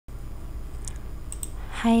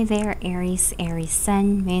Hi there, Aries, Aries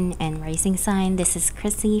Sun, Moon, and Rising Sign. This is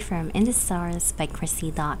Krissy from In the Stars by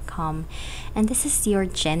Krissy.com, and this is your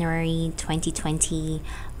January 2020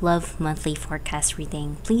 Love Monthly Forecast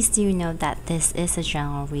reading. Please do note that this is a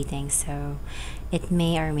general reading, so it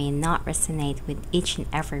may or may not resonate with each and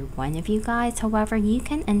every one of you guys. However, you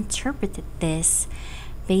can interpret this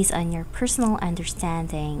based on your personal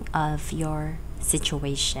understanding of your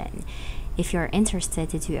situation. If you're interested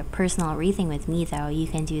to do a personal reading with me, though, you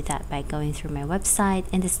can do that by going through my website,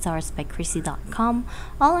 inthestarsbykrissy.com.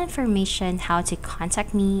 All information, how to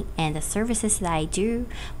contact me, and the services that I do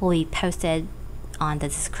will be posted on the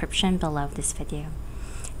description below this video.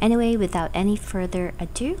 Anyway, without any further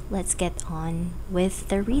ado, let's get on with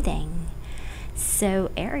the reading. So,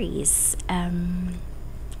 Aries,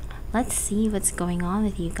 let's see what's going on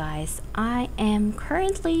with you guys. I am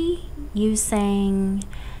currently using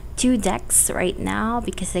two decks right now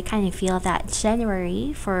because I kind of feel that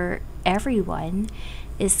January for everyone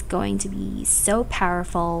is going to be so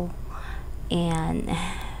powerful and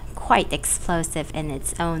quite explosive in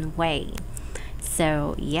its own way.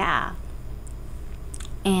 So yeah,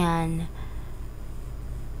 and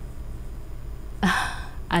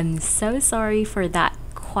I'm so sorry for that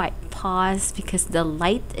quiet pause because the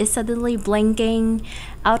light is suddenly blinking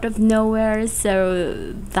out of nowhere,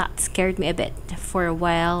 so that scared me a bit for a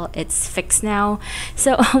while. It's fixed now.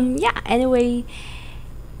 So yeah, anyway,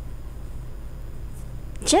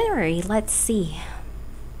 January, let's see.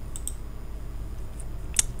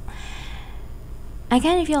 I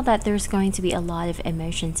kind of feel that there's going to be a lot of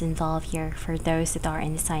emotions involved here for those that are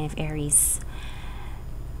in the sign of Aries.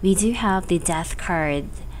 We do have the Death card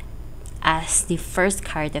as the first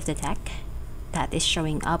card of the deck that is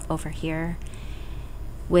showing up over here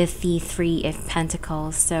with the Three of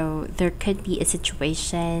Pentacles. So there could be a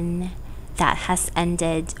situation that has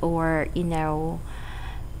ended, or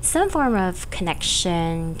some form of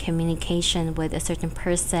connection, communication with a certain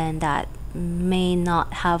person that may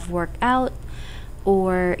not have worked out,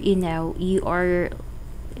 or you are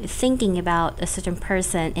thinking about a certain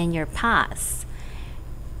person in your past.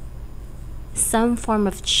 Some form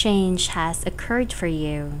of change has occurred for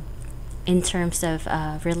you in terms of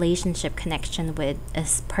a relationship connection with a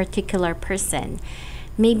particular person.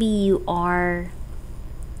 Maybe you are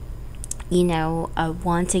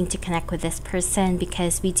wanting to connect with this person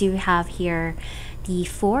because we do have here the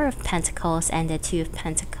Four of Pentacles and the Two of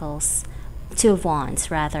Pentacles, Two of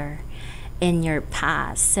Wands rather, in your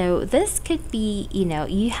past. So this could be,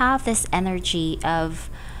 you have this energy of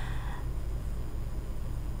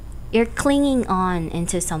you're clinging on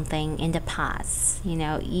into something in the past. You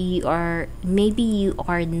are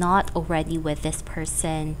not already with this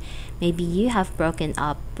person. Maybe you have broken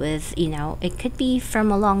up with, it could be from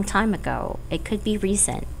a long time ago, it could be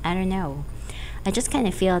recent, I don't know. I just kind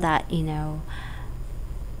of feel that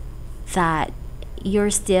that you're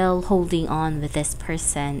still holding on with this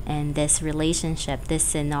person and this relationship, this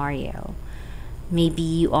scenario. Maybe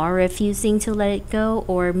you are refusing to let it go,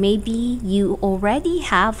 or maybe you already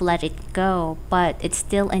have let it go, but it's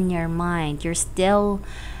still in your mind. I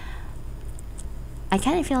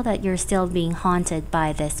kind of feel that you're still being haunted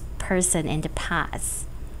by this person in the past.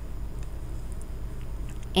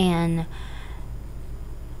 And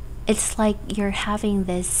it's like you're having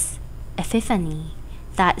this epiphany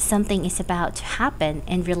that something is about to happen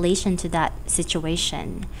in relation to that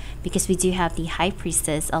situation, because we do have the High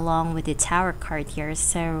Priestess along with the Tower card here.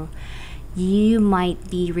 So you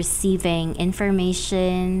might be receiving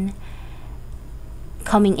information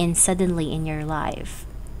coming in suddenly in your life,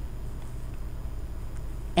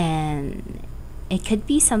 and it could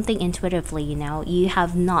be something intuitively. You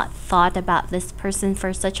have not thought about this person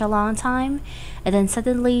for such a long time, and then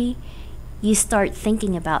suddenly you start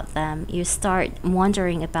thinking about them, you start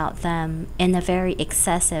wondering about them in a very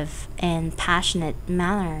excessive and passionate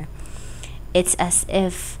manner. It's as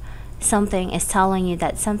if something is telling you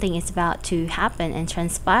that something is about to happen and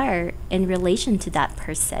transpire in relation to that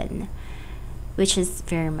person, which is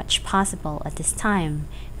very much possible at this time,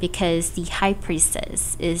 because the High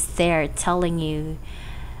Priestess is there telling you,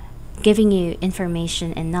 giving you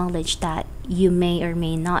information and knowledge that you may or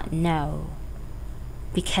may not know,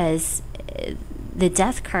 because the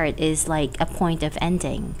Death card is like a point of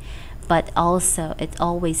ending, but also it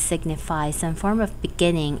always signifies some form of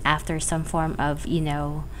beginning after some form of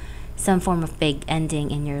big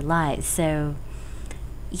ending in your life. So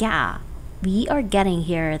yeah, we are getting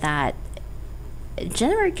here that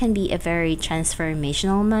January can be a very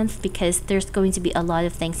transformational month, because there's going to be a lot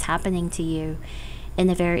of things happening to you in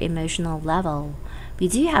a very emotional level. We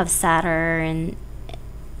do have Saturn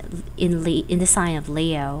in the sign of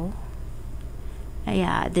Leo,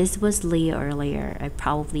 Yeah, this was Leo earlier. I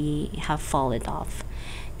probably have followed off.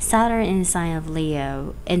 Saturn in the sign of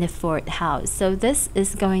Leo in the fourth house. So this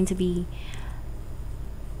is going to be,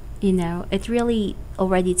 it really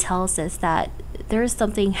already tells us that there's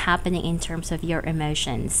something happening in terms of your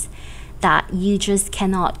emotions that you just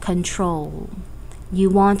cannot control. You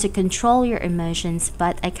want to control your emotions,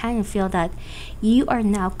 but I kind of feel that you are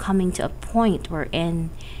now coming to a point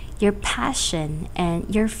wherein your passion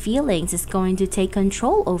and your feelings is going to take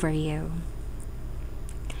control over you.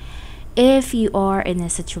 If you are in a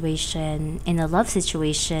situation, in a love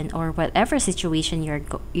situation, or whatever situation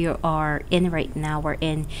you are in right now,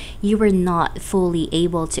 wherein you were not fully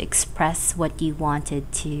able to express what you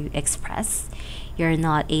wanted to express, you're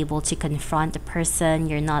not able to confront a person,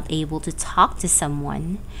 you're not able to talk to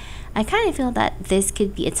someone, I kind of feel that this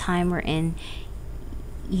could be a time wherein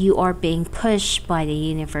you are being pushed by the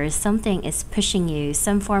universe. Something is pushing you,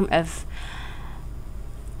 some form of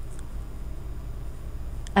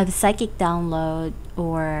psychic download,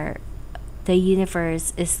 or the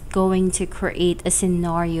universe is going to create a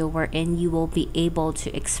scenario wherein you will be able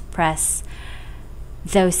to express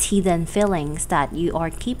those hidden feelings that you are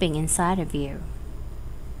keeping inside of you.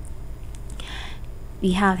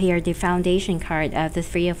 We have here the foundation card of the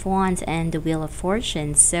Three of Wands and the Wheel of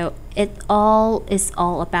Fortune. So it all is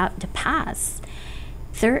all about the past.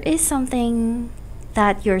 There is something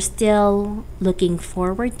that you're still looking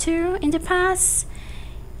forward to in the past.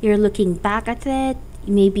 You're looking back at it.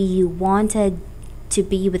 Maybe you wanted to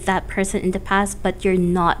be with that person in the past, but you're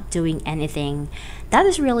not doing anything. That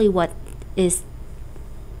is really what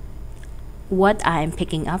I'm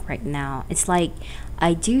picking up right now. It's like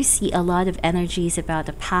I do see a lot of energies about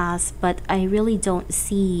the past, but I really don't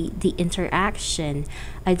see the interaction.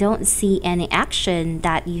 I don't see any action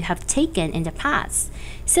that you have taken in the past.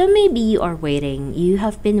 So maybe you are waiting. You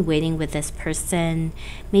have been waiting with this person.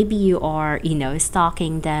 Maybe you are,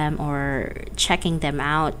 stalking them or checking them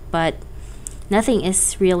out, but nothing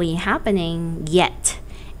is really happening yet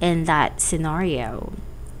in that scenario.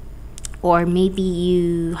 Or maybe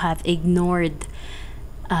you have ignored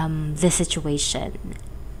the situation.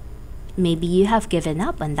 Maybe you have given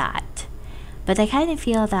up on that. But I kind of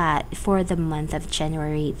feel that for the month of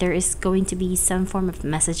January, there is going to be some form of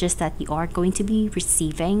messages that you are going to be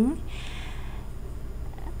receiving.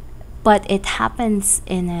 But it happens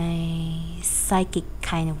in a psychic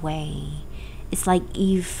kind of way. It's like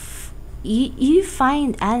you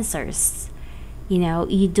find answers.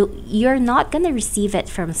 You're not gonna receive it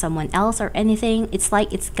from someone else or anything. It's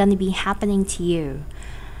like it's gonna be happening to you.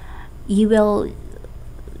 You will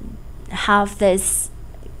have this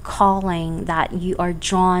calling that you are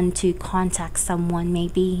drawn to contact someone,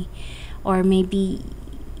 maybe, or maybe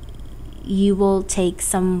you will take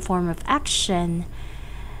some form of action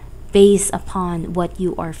based upon what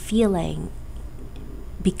you are feeling,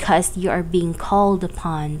 because you are being called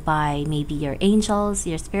upon by maybe your angels,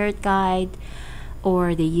 your spirit guide,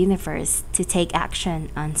 or the universe to take action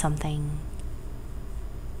on something,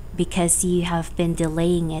 because you have been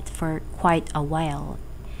delaying it for quite a while.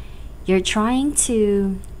 You're trying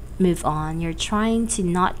to move on, you're trying to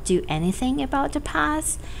not do anything about the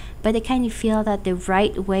past, but I kind of feel that the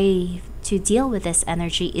right way to deal with this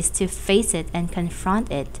energy is to face it and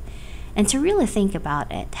confront it, and to really think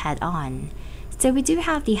about it head on. So we do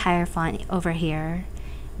have the Hierophant over here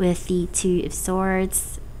with the Two of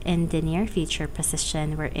Swords in the near future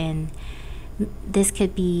position, wherein this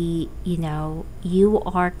could be, you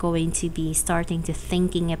are going to be starting to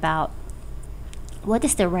thinking about what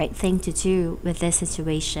is the right thing to do with this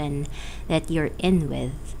situation that you're in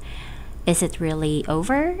with. Is it really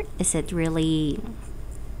over? Is it really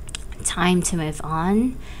time to move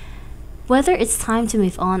on? Whether it's time to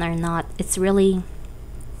move on or not, it's really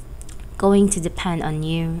going to depend on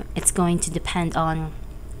you. It's going to depend on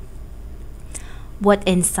what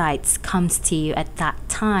insights comes to you at that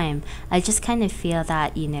time. I just kind of feel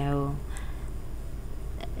that,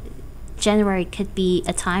 January could be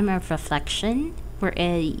a time of reflection, or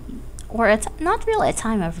it's not really a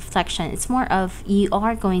time of reflection. It's more of you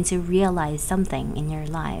are going to realize something in your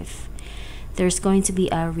life. There's going to be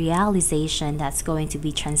a realization that's going to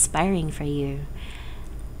be transpiring for you,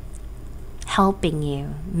 helping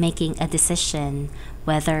you making a decision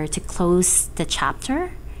whether to close the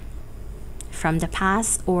chapter from the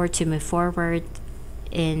past or to move forward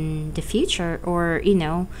in the future, or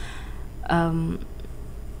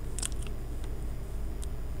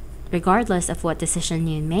regardless of what decision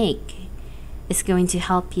you make, it's going to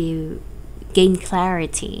help you gain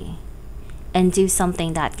clarity and do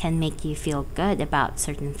something that can make you feel good about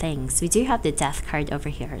certain things. We do have the Death card over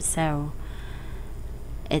here, so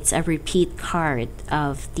it's a repeat card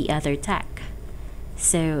of the other deck.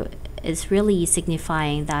 So it's really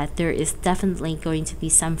signifying that there is definitely going to be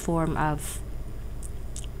some form of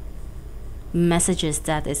messages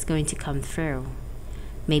that is going to come through.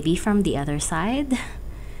 Maybe from the other side.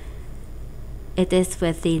 It is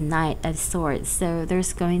with the Knight of Swords. So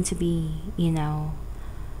there's going to be,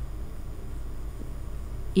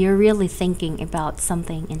 you're really thinking about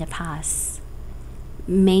something in the past.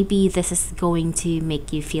 Maybe this is going to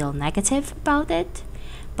make you feel negative about it,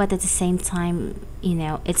 but at the same time,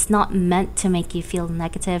 it's not meant to make you feel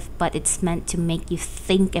negative, but it's meant to make you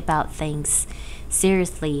think about things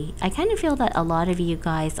seriously. I kind of feel that a lot of you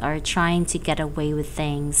guys are trying to get away with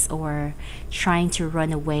things, or trying to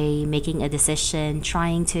run away, making a decision,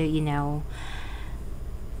 trying to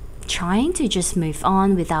just move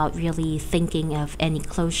on without really thinking of any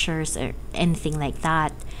closures or anything like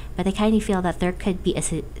that. But I kind of feel that there could be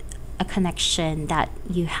a connection that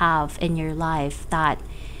you have in your life that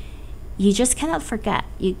you just cannot forget.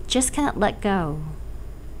 You just cannot let go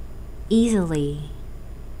easily.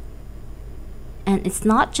 And it's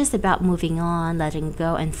not just about moving on, letting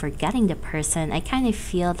go, and forgetting the person. I kind of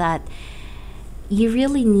feel that you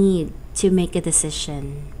really need to make a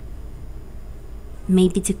decision.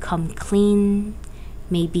 Maybe to come clean,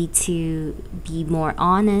 maybe to be more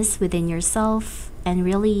honest within yourself, and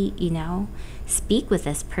really, speak with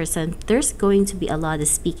this person. There's going to be a lot of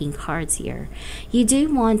speaking cards here. You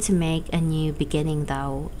do want to make a new beginning,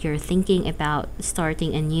 though. You're thinking about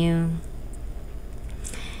starting anew.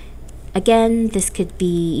 Again, this could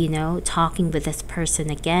be, talking with this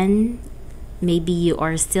person again. Maybe you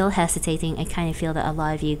are still hesitating. I kind of feel that a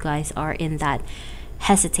lot of you guys are in that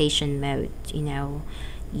hesitation mode.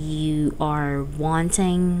 You are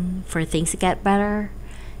wanting for things to get better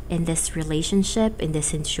in this relationship, in this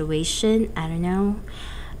situation. I don't know.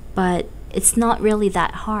 But it's not really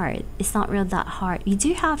that hard. It's not really that hard. You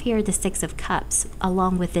do have here the Six of Cups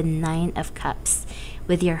along with the Nine of Cups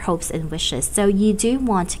with your hopes and wishes. So you do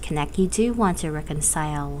want to connect. You do want to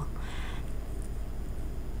reconcile.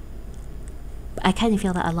 I kind of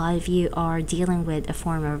feel that a lot of you are dealing with a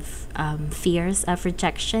form of fears of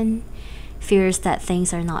rejection. Fears that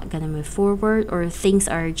things are not going to move forward, or things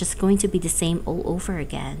are just going to be the same all over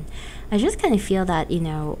again. I just kind of feel that,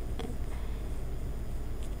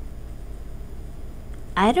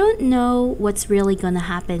 I don't know what's really going to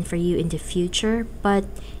happen for you in the future, but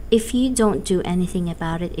if you don't do anything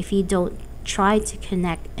about it, if you don't try to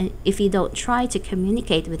connect, and if you don't try to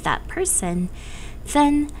communicate with that person,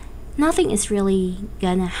 then nothing is really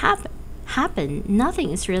gonna happen. Nothing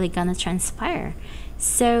is really gonna transpire.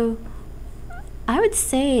 So I would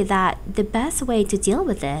say that the best way to deal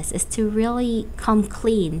with this is to really come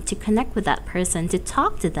clean, to connect with that person, to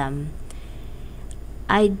talk to them.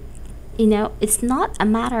 It's not a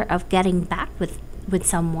matter of getting back with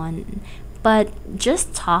someone, but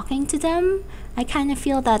just talking to them. I kind of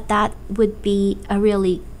feel that that would be a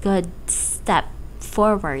really good step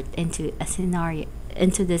forward into a scenario,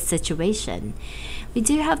 into this situation. We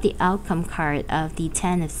do have the outcome card of the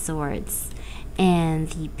Ten of Swords and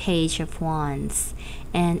the Page of Wands.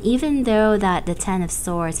 And even though that the Ten of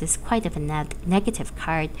Swords is quite of a negative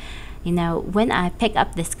card, when I pick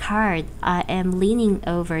up this card, I am leaning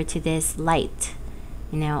over to this light.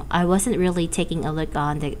 I wasn't really taking a look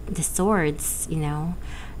on the swords.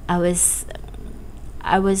 I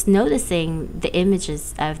was noticing the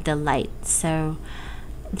images of the light. So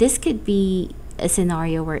this could be a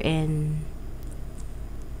scenario wherein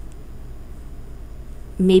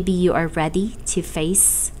maybe you are ready to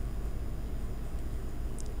face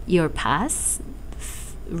your past,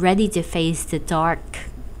 ready to face the dark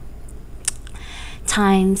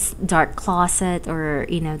times, dark closet, or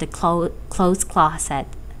the closed closet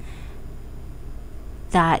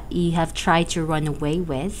that you have tried to run away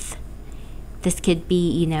with. This could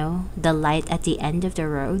be the light at the end of the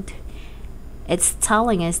road. It's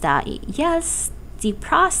telling us that yes, the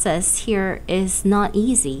process here is not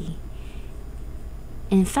easy.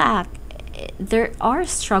 In fact, there are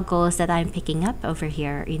struggles that I'm picking up over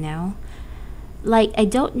here. Like, I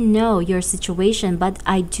don't know your situation, but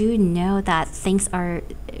I do know that things are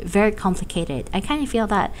very complicated. I kind of feel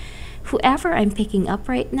that whoever I'm picking up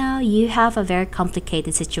right now, you have a very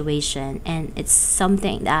complicated situation, and it's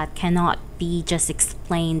something that cannot be just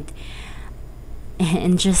explained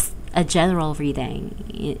in just a general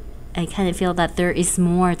reading. I kind of feel that there is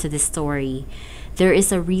more to this story. There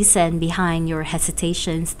is a reason behind your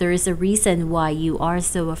hesitations. There is a reason why you are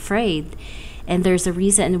so afraid, and there's a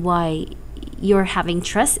reason why you're having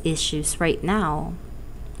trust issues right now.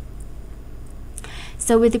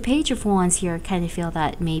 So with the Page of Wands here, I kind of feel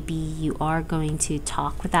that maybe you are going to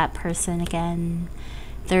talk with that person again.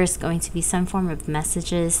 There's going to be some form of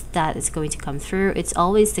messages that is going to come through. It's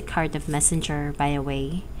always the card of messenger, by the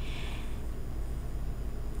way.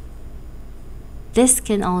 This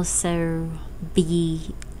can also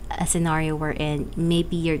be a scenario wherein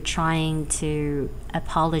maybe you're trying to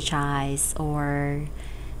apologize or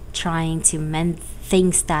trying to mend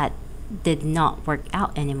things that did not work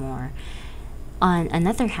out anymore. On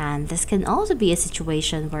another hand, this can also be a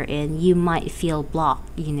situation wherein you might feel blocked.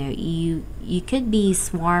 You could be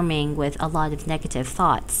swarming with a lot of negative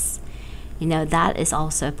thoughts. That is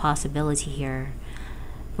also a possibility here.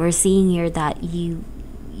 We're seeing here that you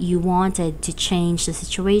wanted to change the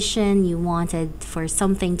situation, you wanted for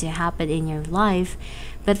something to happen in your life,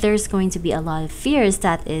 but there's going to be a lot of fears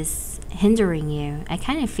that is hindering you. I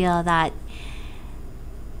kind of feel that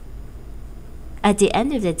at the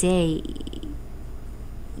end of the day,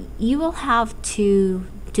 you will have to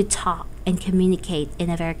talk and communicate in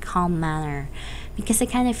a very calm manner, because I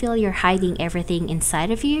kind of feel you're hiding everything inside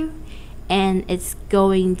of you, and it's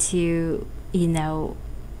going to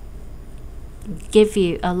give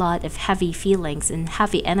you a lot of heavy feelings and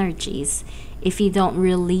heavy energies if you don't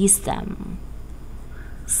release them.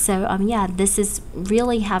 So yeah, this is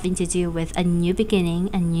really having to do with a new beginning,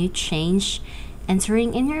 a new change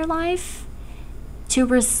entering in your life to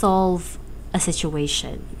resolve a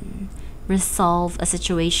situation. Resolve a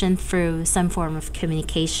situation through some form of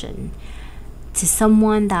communication to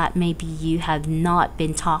someone that maybe you have not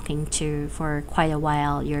been talking to for quite a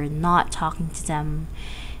while. You're not talking to them.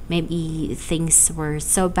 Maybe things were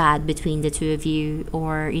so bad between the two of you,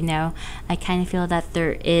 or I kind of feel that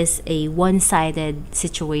there is a one-sided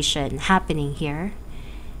situation happening here,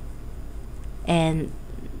 and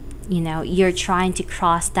you're trying to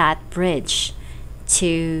cross that bridge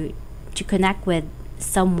to connect with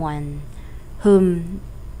someone whom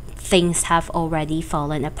things have already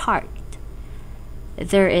fallen apart.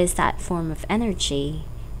 There is that form of energy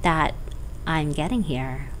that I'm getting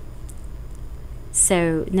here.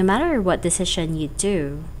 So no matter what decision you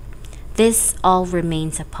do, this all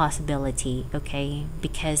remains a possibility, okay?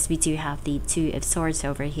 Because we do have the Two of Swords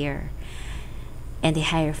over here and the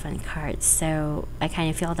Hierophant card. So I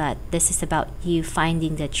kind of feel that this is about you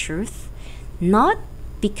finding the truth, not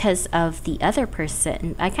because of the other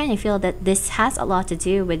person. I kind of feel that this has a lot to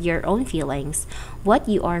do with your own feelings, what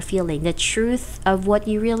you are feeling, the truth of what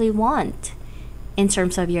you really want in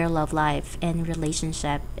terms of your love life and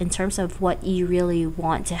relationship, in terms of what you really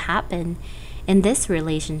want to happen in this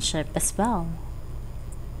relationship as well.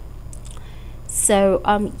 So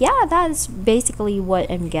yeah, that is basically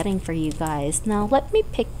what I'm getting for you guys. Now let me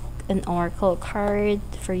pick an oracle card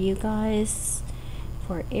for you guys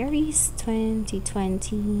for Aries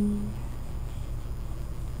 2020,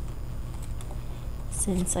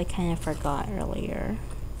 since I kind of forgot earlier.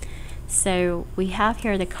 So we have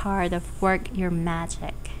here the card of Work Your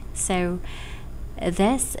Magic. So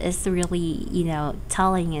this is really,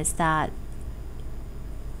 telling us that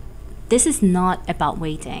this is not about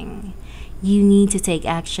waiting. You need to take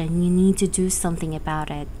action. You need to do something about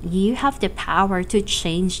it. You have the power to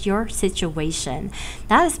change your situation.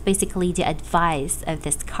 That is basically the advice of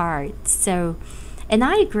this card. So, and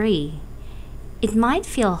I agree. It might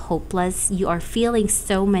feel hopeless. You are feeling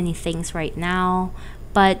so many things right now,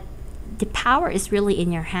 but the power is really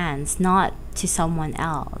in your hands, not to someone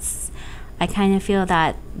else. I kind of feel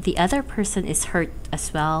that the other person is hurt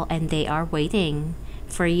as well, and they are waiting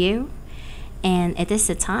for you. And it is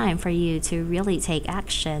the time for you to really take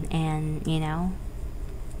action and,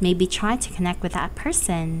 maybe try to connect with that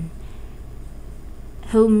person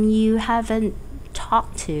whom you haven't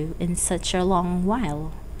talked to in such a long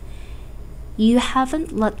while. You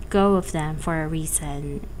haven't let go of them for a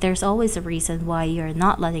reason. There's always a reason why you're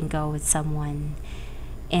not letting go with someone.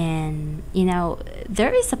 And,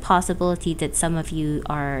 there is a possibility that some of you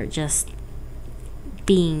are just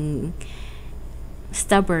being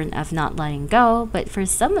stubborn of not letting go, but for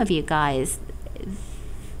some of you guys,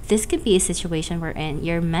 this could be a situation wherein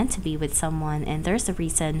you're meant to be with someone and there's a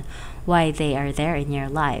reason why they are there in your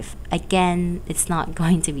life. Again, it's not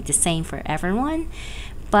going to be the same for everyone,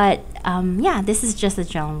 but yeah, this is just a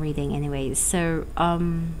general reading anyways. So I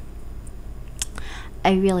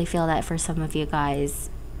really feel that for some of you guys,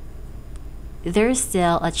 there's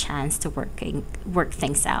still a chance to work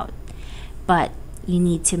things out, but you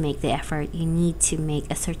need to make the effort. You need to make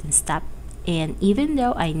a certain step. And even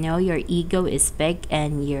though I know your ego is big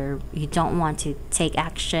and you don't want to take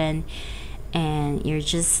action and you're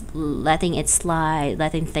just letting it slide,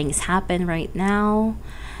 letting things happen right now,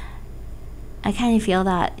 I kind of feel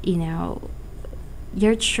that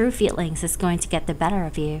your true feelings is going to get the better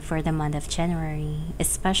of you for the month of January,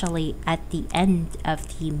 especially at the end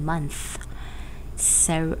of the month.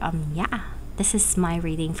 So yeah, this is my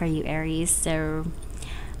reading for you, Aries. So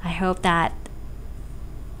I hope that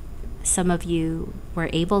some of you were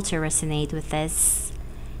able to resonate with this.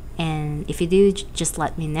 And if you do, just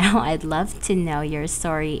let me know. I'd love to know your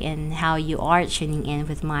story and how you are tuning in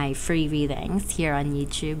with my free readings here on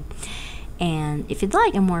YouTube. And if you'd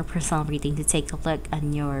like a more personal reading to take a look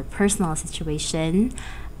on your personal situation,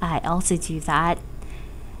 I also do that.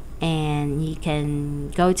 And you can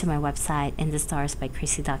go to my website,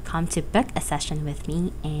 inthestarsbykrissy.com, to book a session with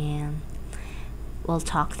me, and we'll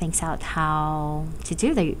talk things out how to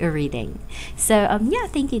do the reading. So yeah,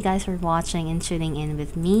 thank you guys for watching and tuning in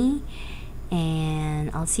with me, and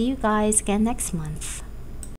I'll see you guys again next month.